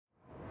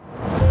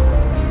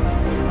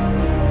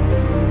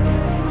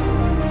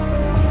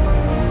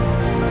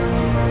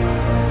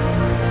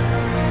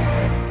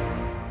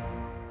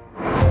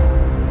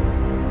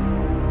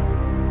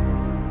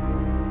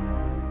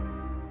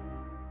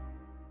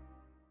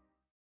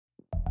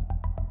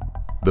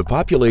The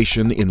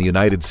population in the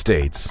United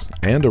States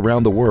and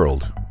around the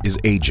world is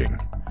aging,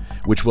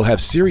 which will have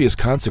serious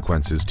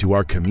consequences to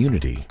our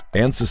community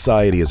and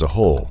society as a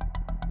whole.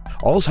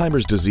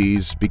 Alzheimer's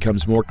disease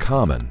becomes more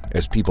common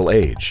as people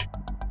age.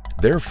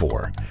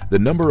 Therefore, the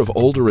number of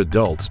older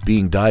adults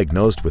being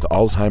diagnosed with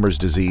Alzheimer's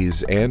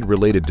disease and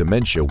related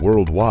dementia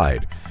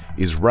worldwide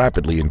is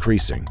rapidly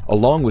increasing,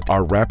 along with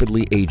our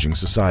rapidly aging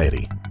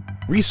society.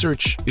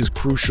 Research is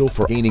crucial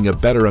for gaining a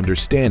better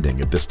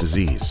understanding of this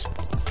disease.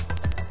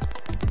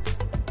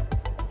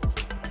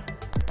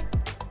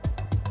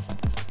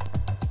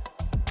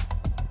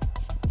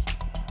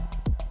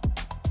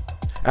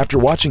 After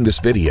watching this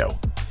video,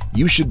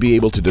 you should be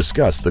able to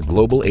discuss the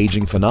global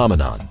aging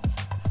phenomenon,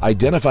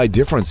 identify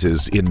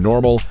differences in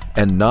normal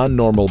and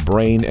non-normal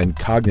brain and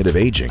cognitive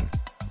aging,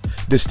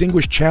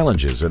 distinguish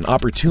challenges and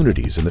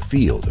opportunities in the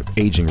field of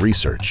aging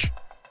research.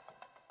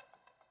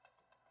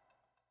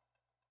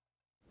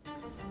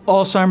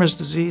 Alzheimer's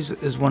disease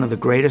is one of the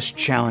greatest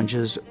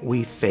challenges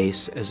we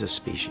face as a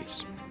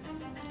species,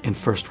 in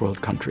first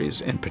world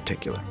countries in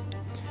particular.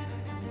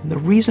 And the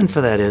reason for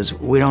that is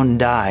we don't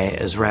die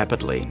as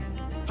rapidly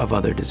of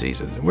other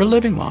diseases. We're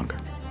living longer.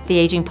 The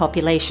aging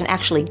population,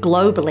 actually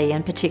globally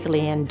and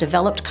particularly in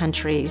developed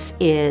countries,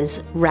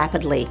 is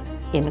rapidly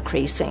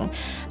increasing.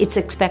 It's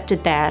expected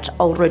that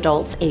older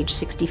adults aged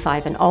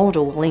 65 and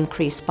older will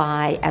increase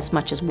by as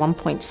much as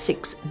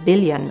 1.6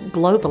 billion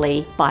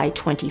globally by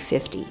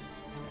 2050.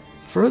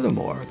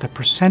 Furthermore, the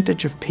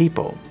percentage of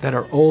people that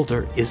are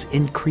older is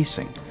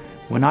increasing.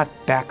 We're not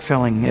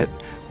backfilling it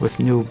with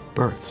new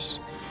births.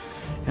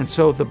 And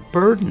so the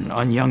burden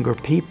on younger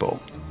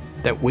people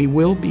that we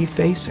will be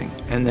facing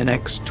in the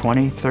next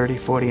 20, 30,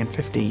 40, and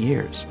 50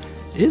 years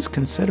is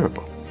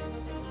considerable.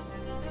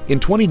 In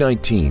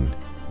 2019,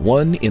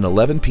 1 in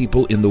 11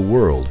 people in the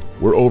world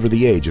were over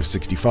the age of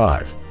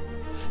 65.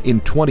 In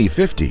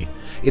 2050,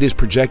 it is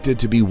projected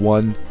to be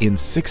 1 in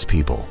 6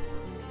 people.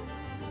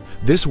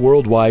 This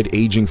worldwide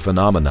aging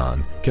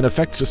phenomenon can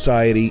affect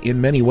society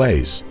in many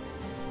ways,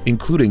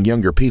 including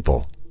younger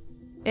people.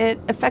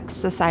 It affects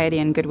society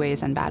in good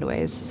ways and bad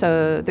ways.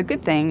 So the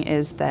good thing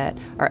is that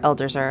our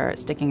elders are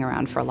sticking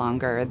around for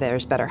longer.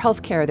 There's better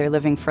health care, they're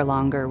living for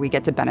longer, we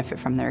get to benefit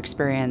from their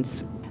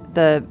experience.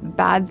 The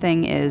bad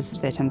thing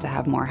is they tend to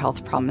have more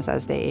health problems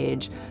as they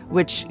age,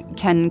 which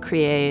can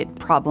create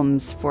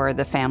problems for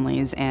the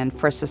families and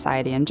for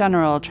society in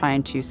general,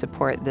 trying to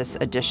support this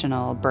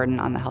additional burden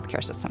on the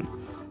healthcare system.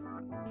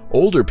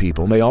 Older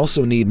people may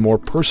also need more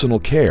personal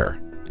care,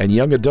 and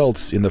young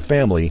adults in the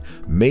family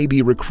may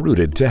be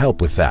recruited to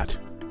help with that.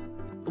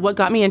 What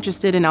got me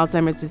interested in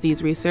Alzheimer's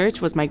disease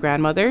research was my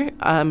grandmother.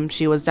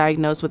 She was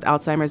diagnosed with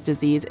Alzheimer's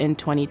disease in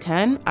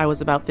 2010. I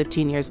was about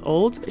 15 years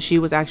old. She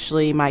was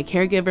actually my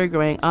caregiver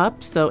growing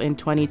up, so in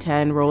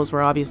 2010 roles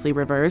were obviously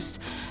reversed,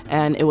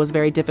 and it was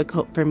very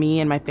difficult for me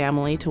and my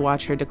family to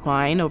watch her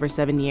decline over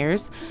 7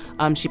 years.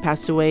 She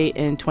passed away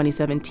in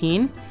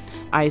 2017.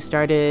 I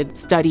started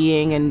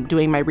studying and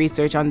doing my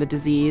research on the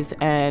disease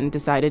and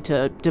decided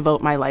to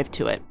devote my life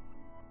to it.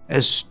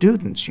 As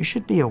students, you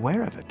should be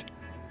aware of it.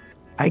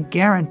 I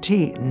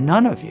guarantee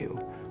none of you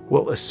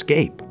will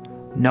escape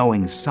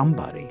knowing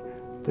somebody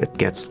that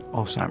gets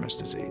Alzheimer's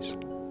disease.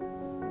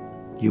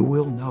 You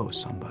will know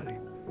somebody.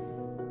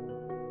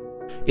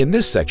 In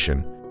this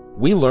section,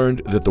 we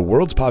learned that the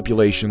world's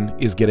population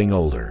is getting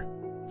older.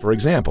 For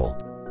example,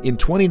 in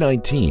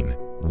 2019,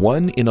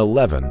 1 in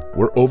 11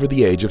 were over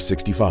the age of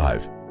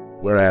 65,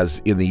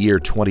 whereas in the year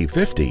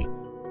 2050,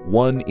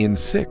 1 in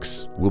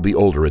 6 will be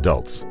older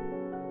adults.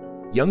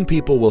 Young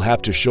people will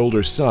have to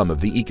shoulder some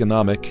of the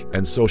economic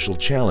and social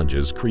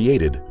challenges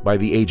created by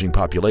the aging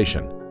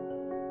population.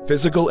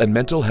 Physical and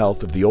mental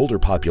health of the older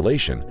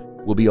population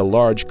will be a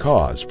large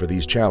cause for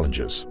these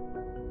challenges.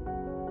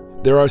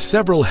 There are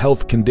several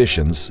health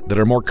conditions that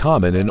are more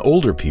common in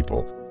older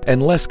people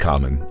and less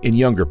common in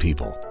younger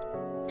people.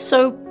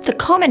 So the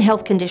common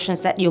health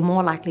conditions that you're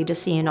more likely to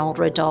see in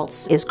older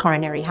adults is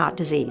coronary heart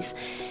disease,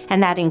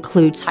 and that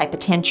includes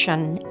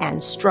hypertension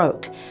and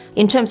stroke.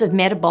 In terms of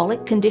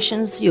metabolic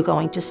conditions, you're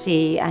going to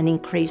see an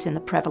increase in the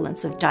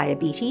prevalence of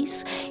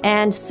diabetes,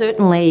 and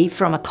certainly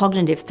from a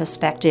cognitive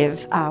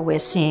perspective, we're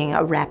seeing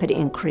a rapid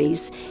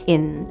increase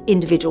in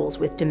individuals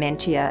with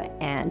dementia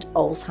and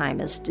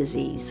Alzheimer's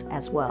disease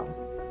as well.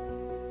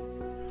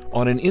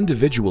 On an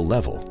individual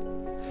level,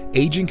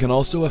 aging can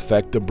also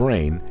affect the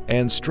brain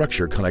and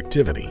structure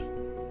connectivity.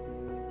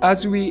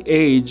 As we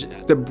age,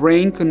 the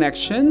brain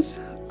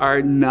connections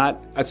are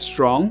not as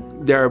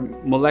strong. There are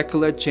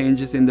molecular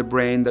changes in the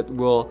brain that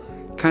will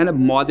kind of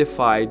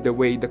modify the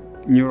way the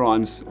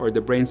neurons or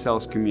the brain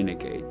cells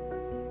communicate.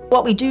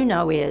 What we do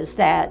know is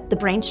that the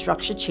brain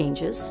structure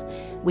changes.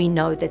 We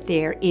know that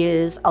there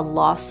is a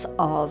loss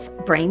of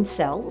brain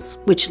cells,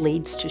 which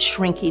leads to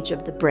shrinkage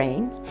of the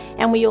brain.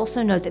 And we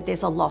also know that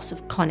there's a loss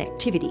of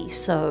connectivity.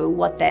 So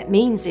what that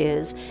means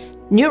is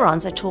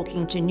neurons are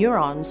talking to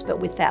neurons, but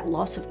with that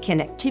loss of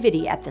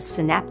connectivity at the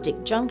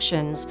synaptic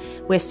junctions,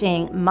 we're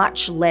seeing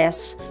much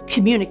less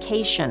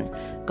communication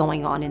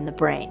going on in the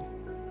brain.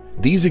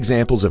 These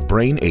examples of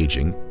brain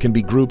aging can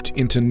be grouped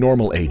into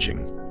normal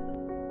aging.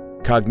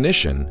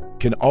 Cognition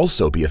can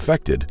also be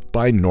affected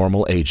by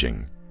normal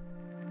aging.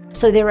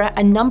 So there are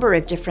a number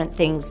of different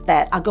things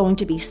that are going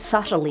to be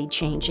subtly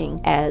changing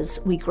as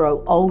we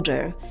grow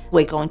older.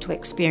 We're going to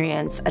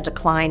experience a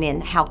decline in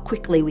how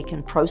quickly we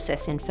can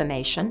process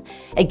information,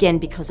 again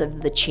because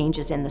of the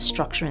changes in the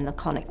structure and the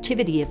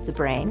connectivity of the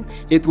brain.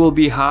 It will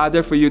be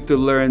harder for you to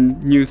learn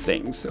new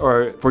things,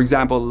 or for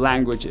example,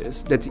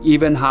 languages. That's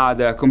even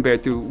harder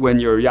compared to when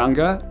you're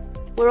younger.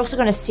 We're also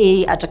going to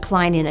see a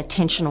decline in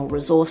attentional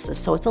resources,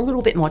 so it's a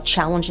little bit more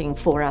challenging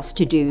for us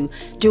to do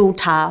dual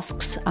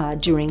tasks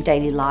during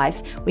daily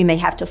life. We may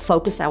have to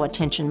focus our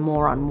attention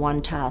more on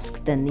one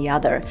task than the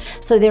other.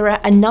 So there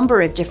are a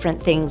number of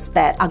different things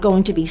that are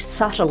going to be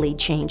subtly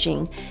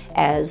changing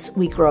as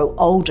we grow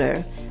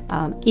older,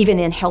 even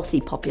in healthy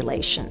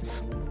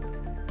populations.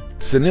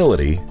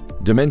 Senility,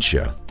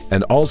 dementia,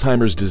 and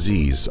Alzheimer's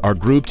disease are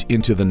grouped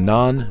into the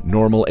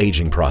non-normal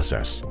aging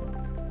process.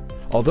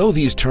 Although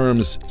these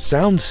terms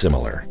sound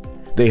similar,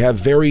 they have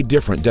very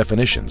different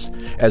definitions,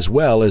 as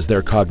well as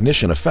their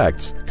cognition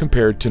effects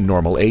compared to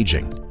normal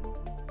aging.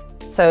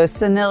 So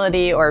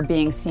senility or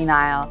being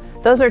senile,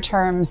 those are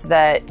terms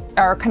that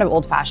are kind of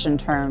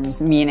old-fashioned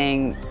terms,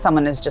 meaning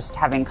someone is just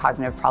having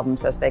cognitive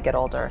problems as they get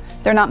older.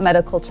 They're not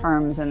medical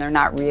terms and they're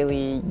not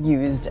really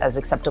used as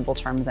acceptable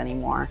terms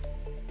anymore.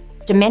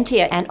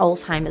 Dementia and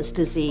Alzheimer's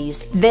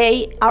disease,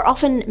 they are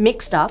often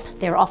mixed up,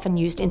 they're often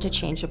used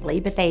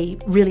interchangeably, but they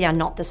really are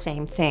not the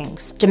same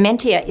things.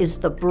 Dementia is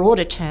the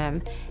broader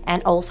term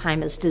and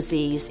Alzheimer's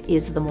disease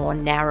is the more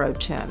narrow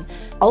term.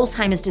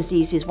 Alzheimer's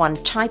disease is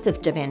one type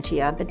of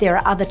dementia, but there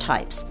are other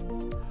types.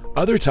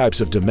 Other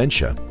types of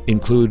dementia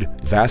include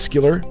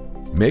vascular,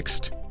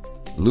 mixed,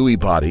 Lewy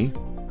body,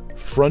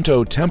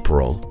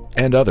 frontotemporal,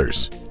 and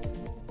others.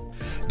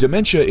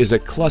 Dementia is a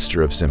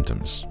cluster of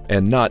symptoms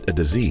and not a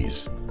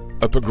disease.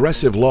 A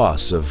progressive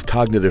loss of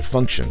cognitive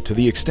function to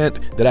the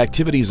extent that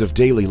activities of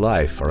daily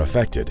life are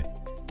affected.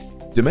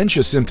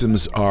 Dementia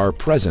symptoms are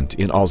present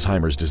in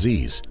Alzheimer's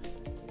disease.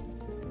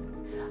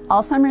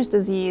 Alzheimer's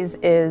disease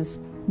is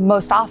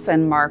most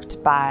often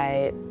marked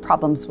by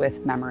problems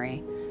with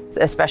memory,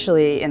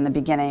 especially in the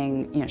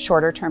beginning,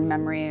 shorter-term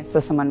memory.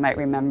 So someone might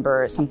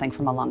remember something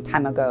from a long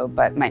time ago,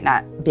 but might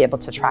not be able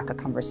to track a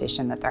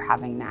conversation that they're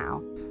having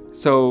now.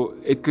 So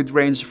it could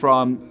range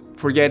from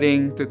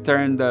forgetting to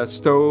turn the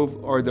stove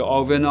or the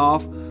oven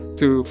off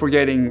to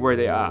forgetting where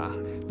they are.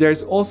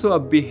 There's also a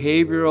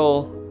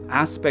behavioral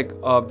aspect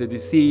of the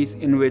disease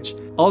in which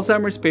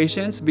Alzheimer's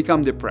patients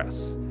become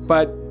depressed.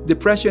 But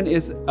depression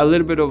is a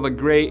little bit of a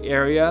gray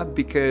area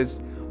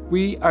because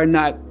we are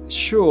not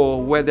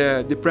sure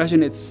whether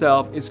depression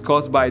itself is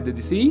caused by the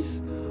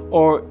disease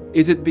or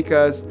is it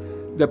because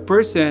the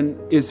person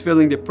is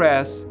feeling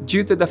depressed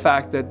due to the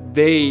fact that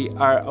they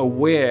are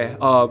aware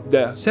of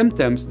the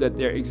symptoms that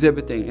they're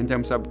exhibiting in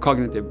terms of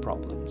cognitive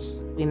problems.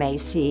 We may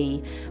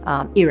see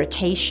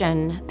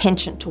irritation,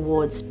 penchant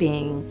towards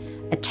being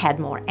a tad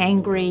more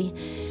angry.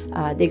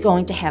 They're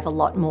going to have a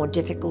lot more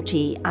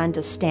difficulty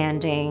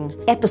understanding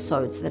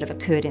episodes that have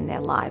occurred in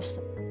their lives.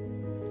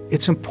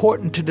 It's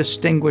important to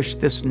distinguish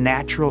this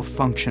natural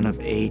function of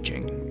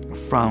aging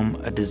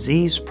from a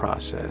disease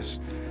process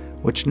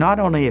which not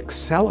only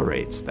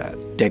accelerates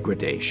that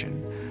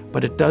degradation,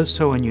 but it does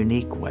so in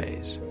unique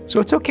ways.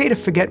 So it's okay to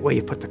forget where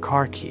you put the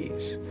car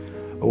keys,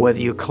 or whether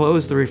you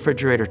close the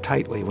refrigerator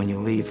tightly when you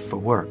leave for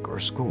work or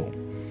school.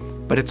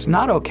 But it's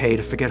not okay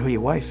to forget who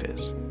your wife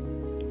is.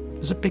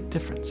 There's a big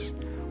difference.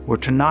 Or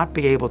to not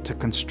be able to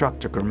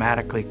construct a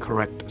grammatically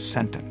correct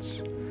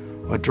sentence,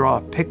 or draw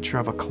a picture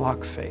of a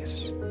clock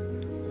face.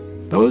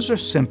 Those are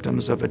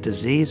symptoms of a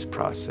disease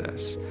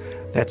process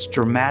that's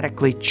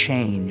dramatically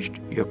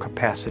changed your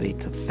capacity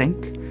to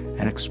think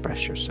and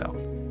express yourself.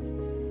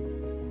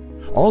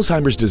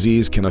 Alzheimer's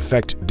disease can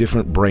affect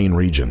different brain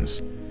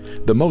regions,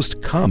 the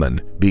most common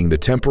being the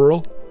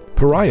temporal,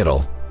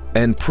 parietal,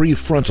 and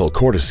prefrontal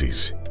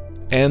cortices,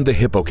 and the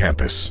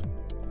hippocampus.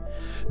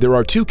 There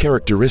are two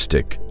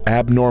characteristic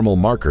abnormal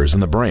markers in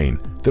the brain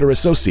that are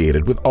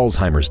associated with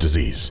Alzheimer's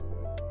disease.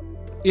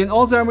 In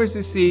Alzheimer's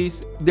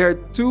disease, there are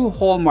two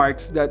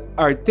hallmarks that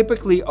are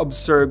typically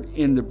observed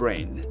in the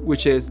brain,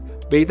 which is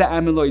beta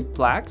amyloid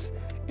plaques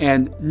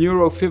and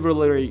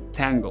neurofibrillary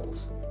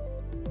tangles.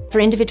 For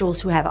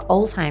individuals who have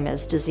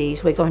Alzheimer's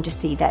disease, we're going to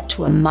see that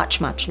to a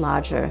much, much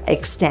larger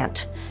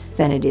extent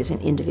than it is in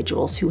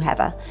individuals who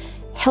have a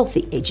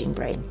healthy aging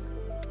brain.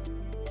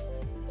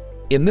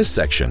 In this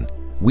section,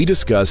 we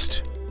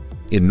discussed,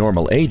 in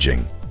normal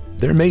aging,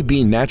 there may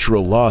be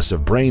natural loss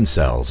of brain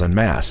cells and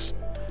mass,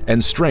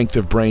 and strength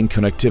of brain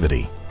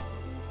connectivity.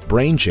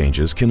 Brain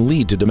changes can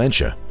lead to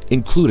dementia,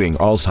 including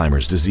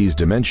Alzheimer's disease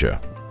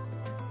dementia.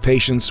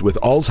 Patients with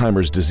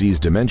Alzheimer's disease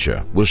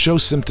dementia will show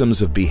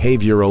symptoms of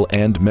behavioral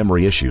and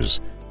memory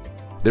issues.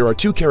 There are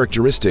two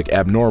characteristic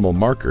abnormal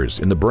markers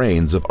in the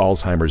brains of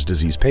Alzheimer's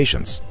disease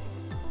patients: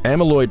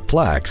 amyloid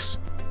plaques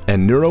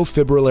and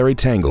neurofibrillary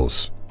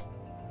tangles.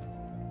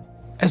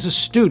 As a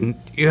student,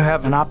 you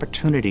have an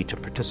opportunity to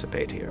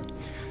participate here,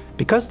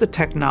 Because the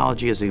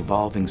technology is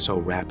evolving so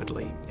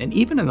rapidly, and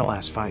even in the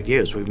last 5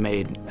 years, we've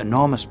made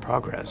enormous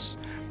progress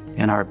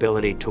in our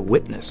ability to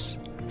witness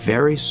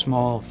very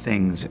small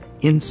things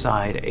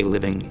inside a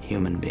living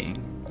human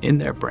being, in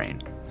their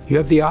brain. You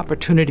have the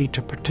opportunity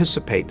to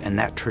participate in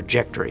that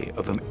trajectory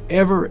of an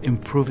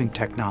ever-improving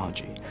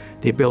technology,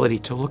 the ability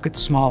to look at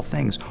small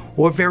things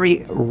or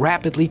very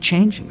rapidly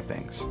changing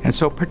things. And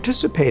so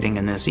participating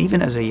in this,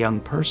 even as a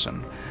young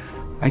person,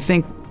 I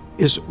think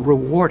is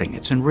rewarding,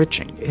 it's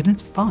enriching, and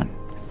it's fun,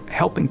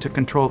 helping to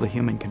control the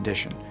human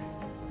condition.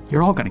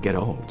 You're all going to get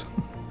old,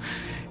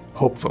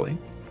 hopefully,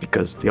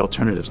 because the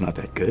alternative's not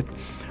that good.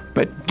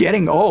 But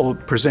getting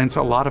old presents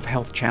a lot of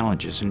health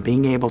challenges, and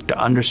being able to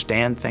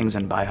understand things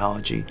in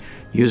biology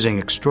using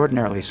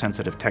extraordinarily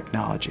sensitive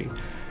technology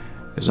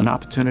is an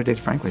opportunity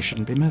that frankly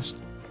shouldn't be missed.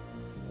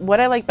 What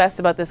I like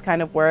best about this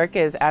kind of work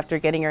is after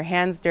getting your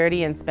hands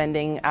dirty and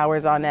spending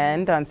hours on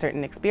end on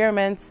certain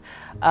experiments,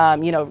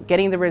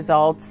 getting the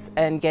results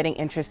and getting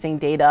interesting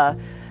data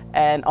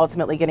and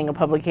ultimately getting a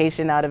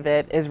publication out of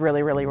it is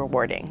really, really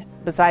rewarding.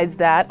 Besides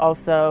that,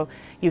 also,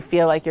 you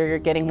feel like you're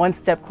getting one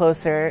step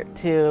closer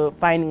to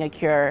finding a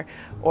cure,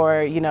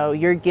 or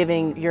you're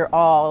giving your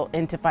all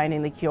into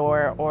finding the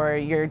cure, or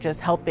you're just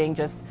helping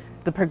just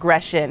the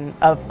progression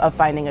of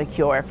finding a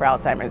cure for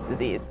Alzheimer's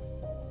disease.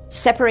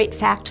 Separate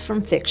fact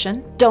from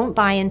fiction. Don't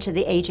buy into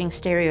the aging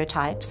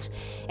stereotypes.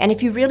 And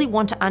if you really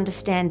want to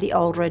understand the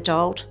older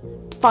adult,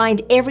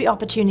 find every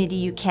opportunity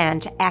you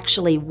can to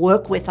actually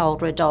work with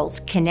older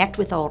adults, connect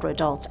with older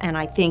adults, and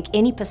I think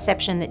any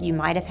perception that you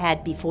might have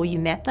had before you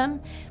met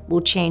them will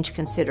change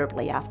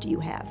considerably after you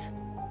have.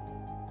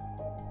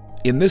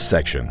 In this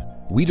section,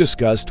 we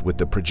discussed with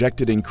the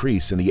projected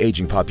increase in the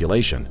aging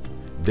population,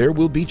 there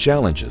will be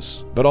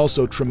challenges, but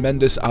also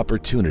tremendous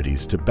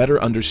opportunities to better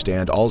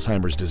understand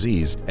Alzheimer's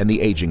disease and the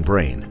aging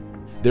brain.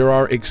 There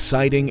are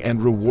exciting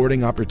and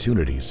rewarding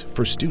opportunities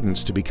for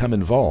students to become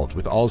involved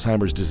with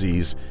Alzheimer's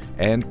disease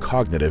and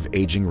cognitive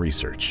aging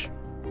research.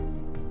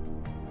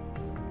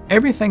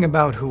 Everything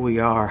about who we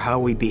are, how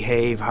we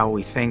behave, how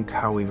we think,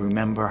 how we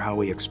remember, how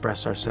we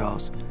express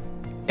ourselves,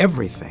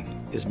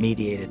 everything is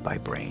mediated by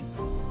brain.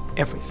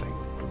 Everything.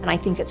 And I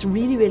think it's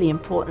really, really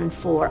important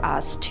for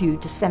us to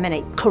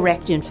disseminate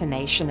correct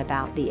information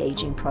about the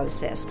aging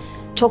process.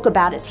 Talk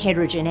about its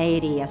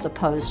heterogeneity as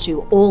opposed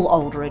to all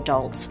older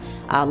adults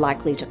are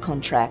likely to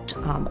contract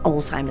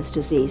Alzheimer's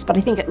disease. But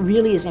I think it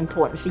really is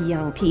important for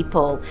young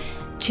people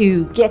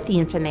to get the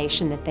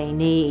information that they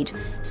need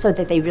so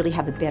that they really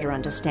have a better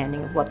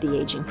understanding of what the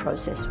aging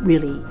process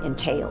really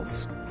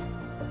entails.